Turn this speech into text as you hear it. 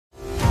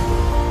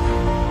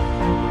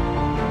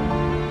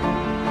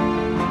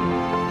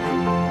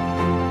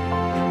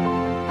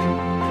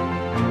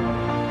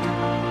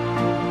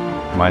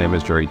My name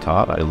is Jerry.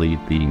 I lead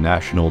the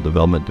National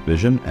Development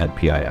Division at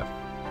PIF.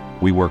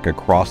 We work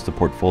across the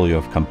portfolio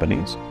of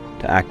companies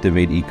to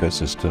activate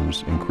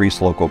ecosystems,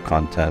 increase local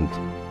content,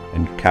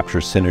 and capture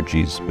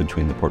synergies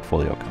between the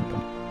portfolio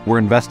company. We're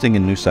investing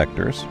in new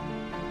sectors.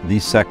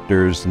 These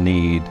sectors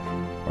need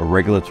a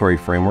regulatory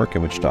framework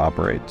in which to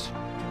operate.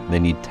 They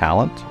need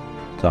talent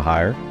to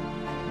hire,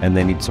 and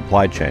they need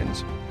supply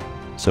chains.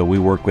 So we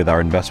work with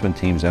our investment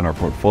teams and our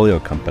portfolio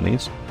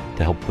companies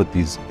to help put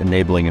these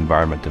enabling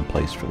environment in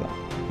place for them.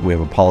 We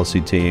have a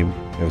policy team,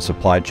 we have a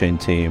supply chain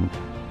team,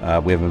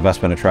 we have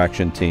investment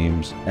attraction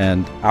teams,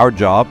 and our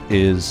job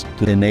is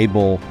to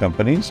enable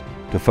companies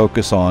to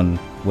focus on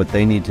what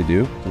they need to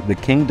do. The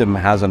kingdom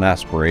has an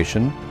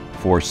aspiration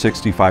for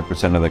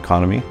 65% of the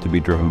economy to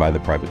be driven by the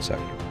private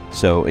sector.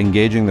 So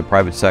engaging the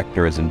private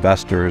sector as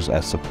investors,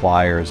 as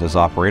suppliers, as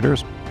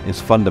operators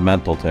is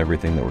fundamental to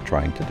everything that we're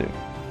trying to do.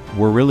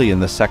 We're really in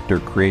the sector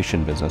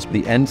creation business.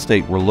 The end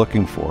state we're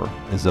looking for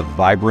is a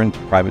vibrant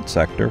private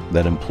sector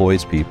that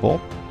employs people,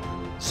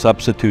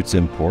 substitutes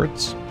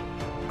imports,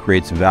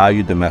 creates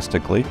value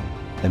domestically,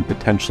 and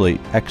potentially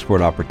export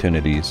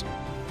opportunities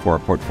for our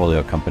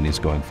portfolio companies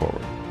going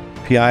forward.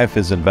 PIF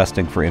is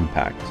investing for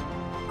impact,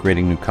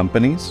 creating new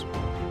companies,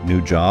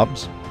 new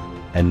jobs,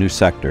 and new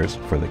sectors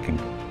for the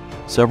kingdom.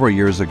 Several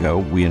years ago,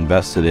 we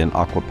invested in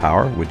Aqua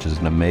Power, which is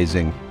an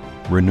amazing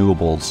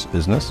renewables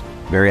business,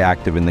 very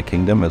active in the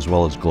kingdom as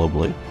well as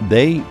globally.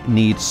 They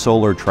need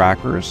solar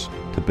trackers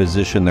to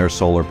position their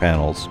solar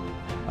panels,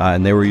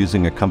 and they were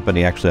using a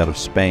company actually out of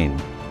Spain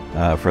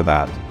for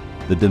that.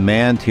 The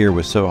demand here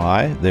was so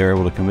high, they were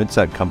able to convince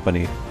that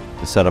company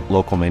to set up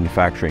local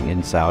manufacturing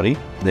in Saudi.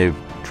 They've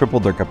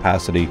tripled their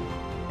capacity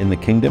in the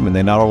kingdom, and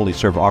they not only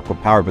serve Aqua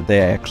Power, but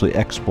they actually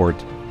export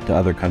to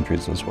other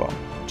countries as well.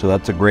 So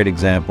that's a great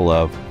example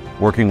of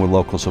working with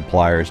local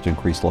suppliers to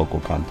increase local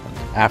content.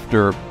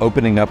 After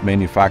opening up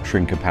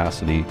manufacturing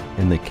capacity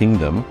in the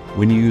kingdom,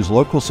 when you use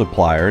local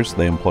suppliers,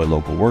 they employ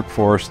local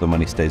workforce, the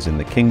money stays in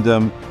the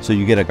kingdom, so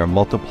you get like a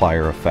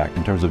multiplier effect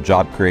in terms of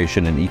job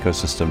creation and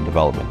ecosystem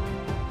development.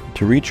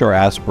 To reach our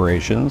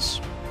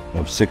aspirations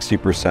of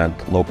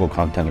 60% local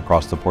content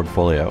across the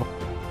portfolio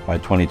by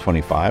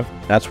 2025,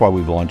 that's why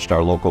we've launched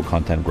our local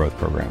content growth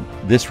program.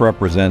 This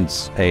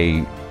represents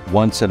a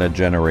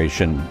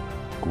once-in-a-generation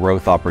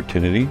growth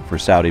opportunity for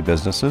Saudi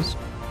businesses.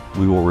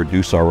 We will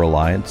reduce our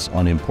reliance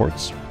on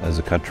imports as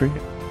a country,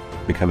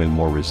 becoming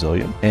more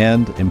resilient.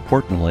 And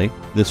importantly,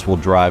 this will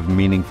drive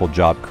meaningful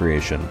job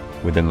creation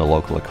within the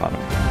local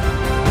economy.